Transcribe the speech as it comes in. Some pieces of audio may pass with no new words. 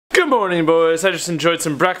Good morning, boys. I just enjoyed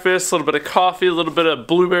some breakfast, a little bit of coffee, a little bit of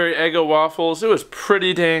blueberry Eggo waffles. It was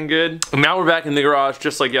pretty dang good. And now we're back in the garage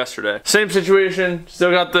just like yesterday. Same situation,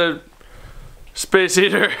 still got the space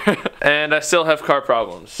heater, and I still have car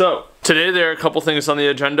problems. So, today there are a couple things on the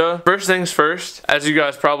agenda. First things first, as you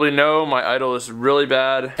guys probably know, my idle is really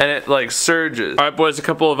bad, and it like surges. Alright boys, a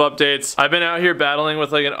couple of updates. I've been out here battling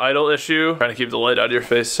with like an idle issue. Trying to keep the light out of your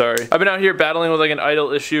face, sorry. I've been out here battling with like an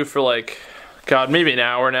idle issue for like, God, maybe an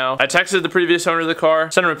hour now. I texted the previous owner of the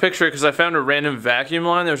car, sent him a picture because I found a random vacuum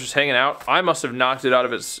line that was just hanging out. I must have knocked it out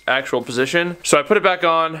of its actual position. So I put it back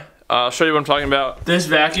on. I'll show you what I'm talking about. This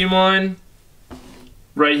vacuum line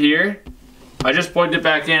right here, I just plugged it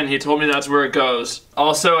back in. He told me that's where it goes.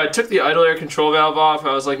 Also, I took the idle air control valve off.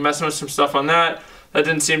 I was like messing with some stuff on that. That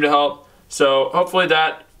didn't seem to help. So hopefully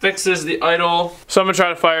that fixes the idle. So I'm gonna try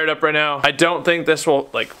to fire it up right now. I don't think this will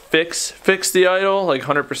like fix the idle like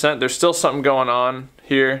 100%. There's still something going on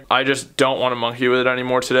here. I just don't want to monkey with it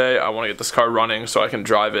anymore today. I want to get this car running so I can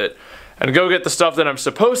drive it and go get the stuff that I'm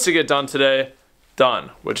supposed to get done today done,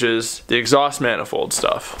 which is the exhaust manifold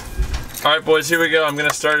stuff. All right, boys, here we go. I'm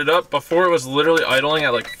gonna start it up. Before it was literally idling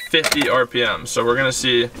at like 50 RPM. So we're gonna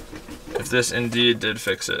see if this indeed did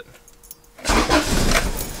fix it.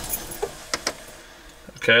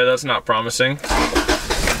 Okay, that's not promising.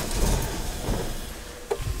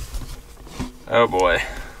 Oh boy.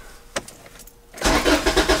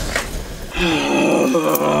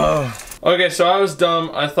 Okay, so I was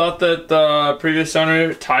dumb. I thought that the previous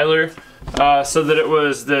owner, Tyler, said that it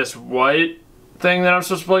was this white thing that I'm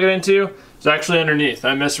supposed to plug it into. It's actually underneath.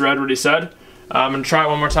 I misread what he said. I'm gonna try it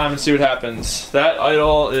one more time and see what happens. That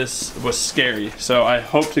idle was scary, so I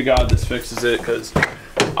hope to God this fixes it because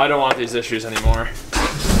I don't want these issues anymore.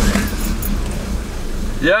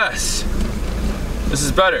 Yes, this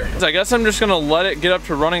is better. I guess I'm just gonna let it get up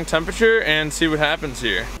to running temperature and see what happens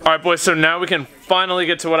here. All right, boys, so now we can finally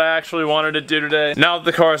get to what I actually wanted to do today. Now that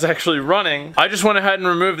the car is actually running, I just went ahead and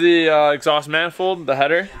removed the exhaust manifold, the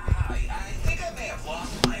header.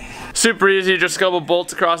 Super easy, just a couple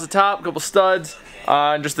bolts across the top, a couple studs,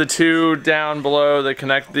 and just the two down below that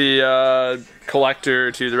connect the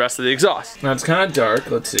collector to the rest of the exhaust. Now it's kind of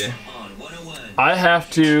dark, let's see. I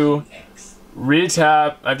have to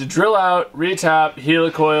retap, I have to drill out, retap,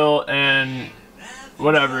 helicoil, and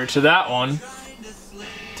whatever to that one,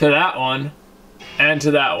 and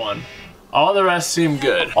to that one. All the rest seem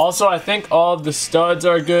good. Also, I think all of the studs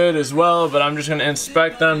are good as well, but I'm just gonna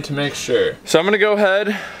inspect them to make sure. So I'm gonna go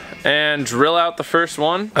ahead and drill out the first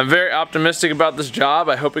one. I'm very optimistic about this job.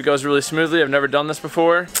 I hope it goes really smoothly. I've never done this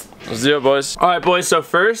before. Let's do it, boys. All right, boys, so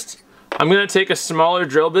first, I'm gonna take a smaller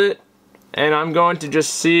drill bit and I'm going to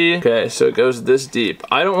just see. Okay, so it goes this deep.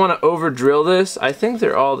 I don't want to over drill this. I think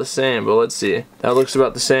they're all the same, but let's see. That looks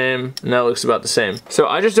about the same, and that looks about the same. So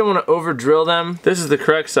I just don't want to over drill them. This is the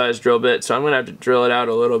correct size drill bit, so I'm gonna have to drill it out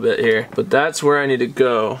a little bit here. But that's where I need to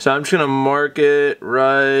go. So I'm just gonna mark it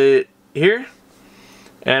right here.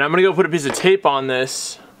 And I'm gonna go put a piece of tape on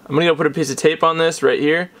this. Right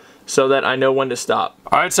here so that I know when to stop.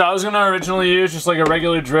 Alright, so I was gonna originally use just like a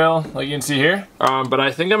regular drill, like you can see here. But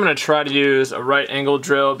I think I'm gonna try to use a right angle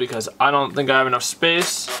drill because I don't think I have enough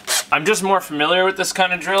space. I'm just more familiar with this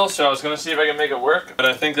kind of drill, so I was gonna see if I can make it work, but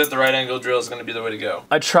I think that the right angle drill is gonna be the way to go.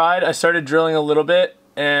 I started drilling a little bit,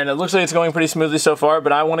 and it looks like it's going pretty smoothly so far,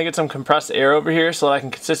 but I wanna get some compressed air over here so that I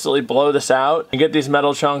can consistently blow this out and get these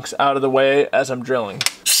metal chunks out of the way as I'm drilling.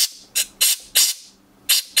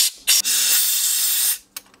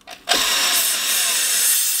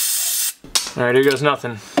 Alright, here goes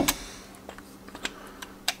nothing.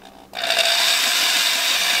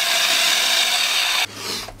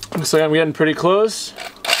 Looks like I'm getting pretty close.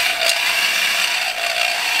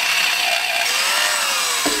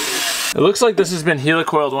 It looks like this has been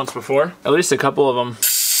helicoiled once before. At least a couple of them.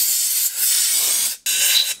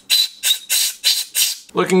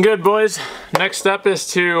 Looking good, boys. Next step is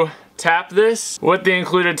to tap this with the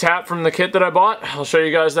included tap from the kit that I bought. I'll show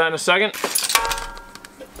you guys that in a second.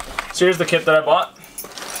 So here's the kit that I bought.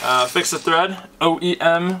 Fix the thread,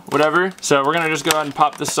 OEM, whatever. So we're gonna just go ahead and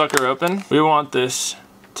pop this sucker open. We want this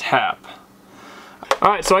tap. All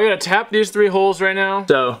right, so I gotta tap these 3 holes right now.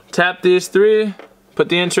 So tap these 3, put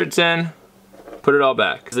the inserts in, put it all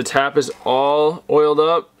back. The tap is all oiled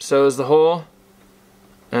up, so is the hole.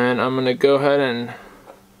 And I'm gonna go ahead and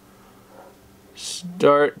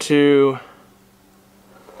start to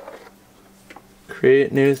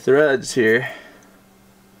create new threads here.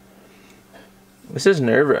 This is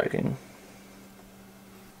nerve-wracking.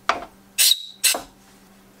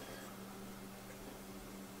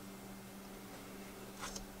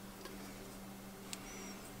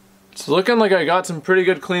 It's looking like I got some pretty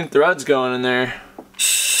good clean threads going in there.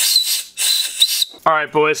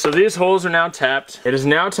 Alright boys, so these holes are now tapped. It is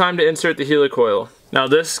now time to insert the helicoil. Now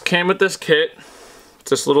this came with this kit. It's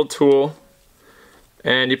this little tool.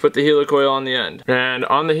 And you put the helicoil on the end. And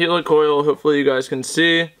on the helicoil, hopefully you guys can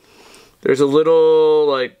see, there's a little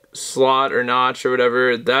like slot or notch or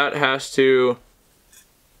whatever. That has to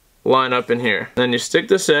line up in here. Then you stick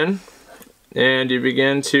this in. And you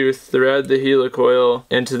begin to thread the helicoil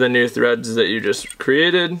into the new threads that you just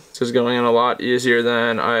created. This is going in a lot easier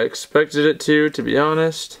than I expected it to be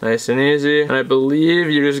honest. Nice and easy. And I believe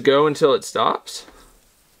you just go until it stops.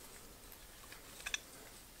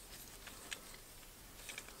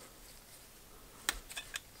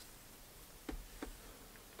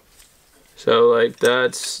 So like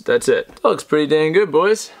that's it. That looks pretty dang good,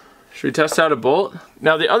 boys. Should we test out a bolt?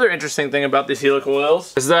 Now the other interesting thing about these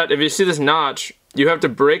helicoils is that if you see this notch, you have to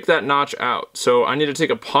break that notch out. So I need to take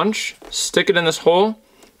a punch, stick it in this hole,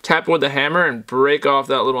 tap it with a hammer and break off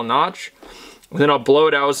that little notch. And then I'll blow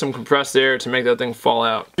it out with some compressed air to make that thing fall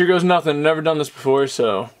out. Here goes nothing, never done this before,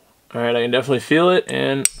 so. All right, I can definitely feel it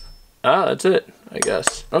and that's it, I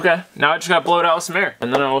guess. Okay, now I just gotta blow it out with some air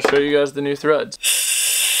and then I'll show you guys the new threads.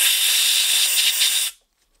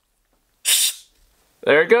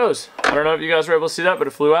 There it goes. I don't know if you guys were able to see that, but it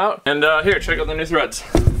flew out. And here, check out the new threads.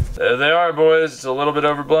 There they are, boys. It's a little bit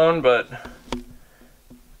overblown, but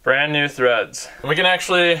brand new threads. And we can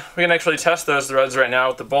actually test those threads right now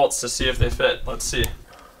with the bolts to see if they fit. Let's see.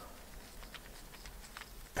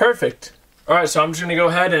 Perfect. All right, so I'm just gonna go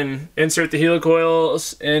ahead and insert the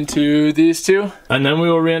helicoils into these two, and then we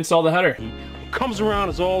will reinstall the header. What comes around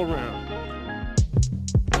is all around.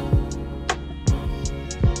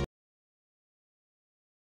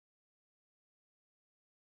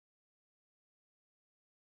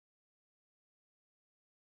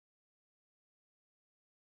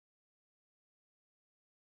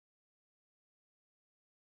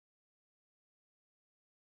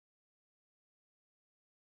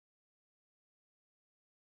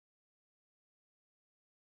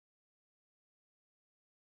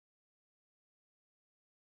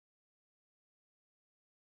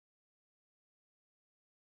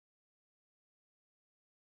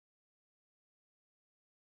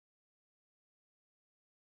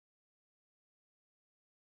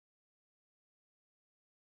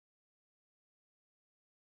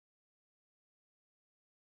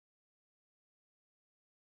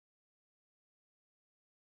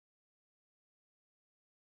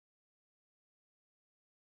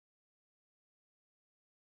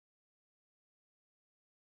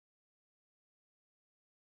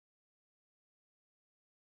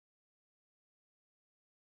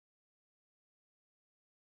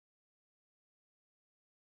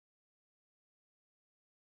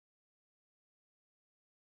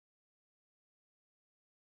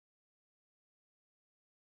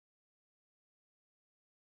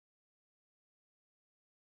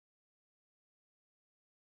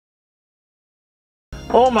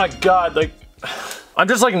 Oh my god, like, I'm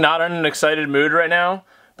just like not in an excited mood right now,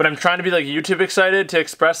 but I'm trying to be like YouTube excited to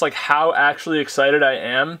express like how actually excited I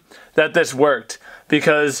am that this worked.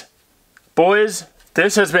 Because, boys,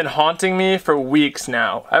 this has been haunting me for weeks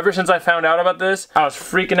now. Ever since I found out about this, I was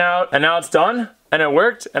freaking out, and now it's done, and it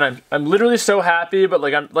worked, and I'm literally so happy, but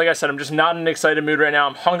like I said, I'm just not in an excited mood right now.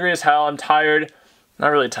 I'm hungry as hell, I'm tired. Not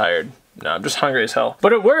really tired. No, I'm just hungry as hell.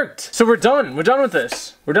 But it worked! So we're done. We're done with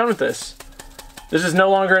this. We're done with this. This is no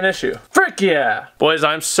longer an issue. Frick yeah! Boys,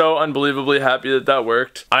 I'm so unbelievably happy that that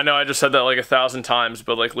worked. I know I just said that like 1,000 times,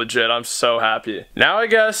 but like legit, I'm so happy. Now I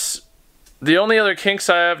guess the only other kinks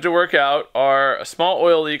I have to work out are a small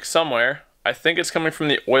oil leak somewhere. I think it's coming from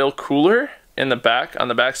the oil cooler in the back, on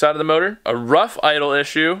the back side of the motor. A rough idle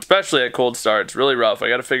issue, especially at cold start. It's really rough. I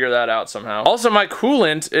gotta figure that out somehow. Also, my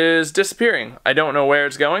coolant is disappearing. I don't know where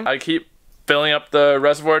it's going. I keep filling up the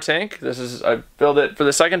reservoir tank. I filled it for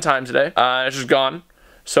the second time today. It's just gone.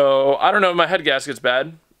 So I don't know if my head gasket's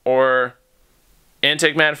bad or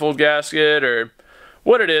intake manifold gasket or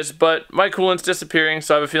what it is, but my coolant's disappearing,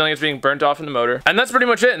 so I have a feeling it's being burnt off in the motor. And that's pretty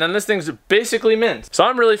much it, and then this thing's basically mint. So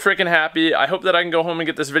I'm really freaking happy. I hope that I can go home and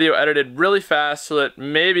get this video edited really fast so that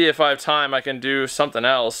maybe if I have time I can do something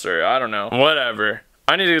else, or I don't know, whatever.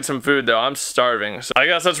 I need to get some food though, I'm starving. So I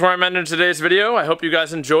guess that's where I'm ending today's video. I hope you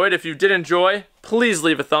guys enjoyed. If you did enjoy, please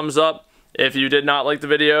leave a thumbs up. If you did not like the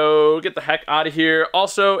video, get the heck out of here.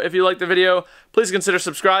 Also, if you liked the video, please consider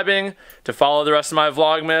subscribing to follow the rest of my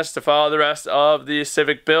Vlogmas, to follow the rest of the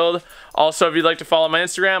Civic build. Also, if you'd like to follow my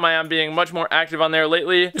Instagram, I am being much more active on there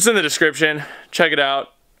lately. It's in the description. Check it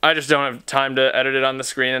out. I just don't have time to edit it on the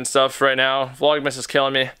screen and stuff right now. Vlogmas is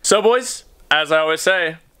killing me. So boys, as I always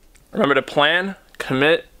say, Remember to plan,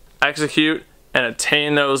 commit, execute, and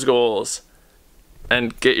attain those goals.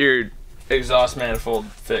 And get your exhaust manifold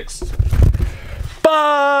fixed.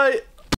 Bye!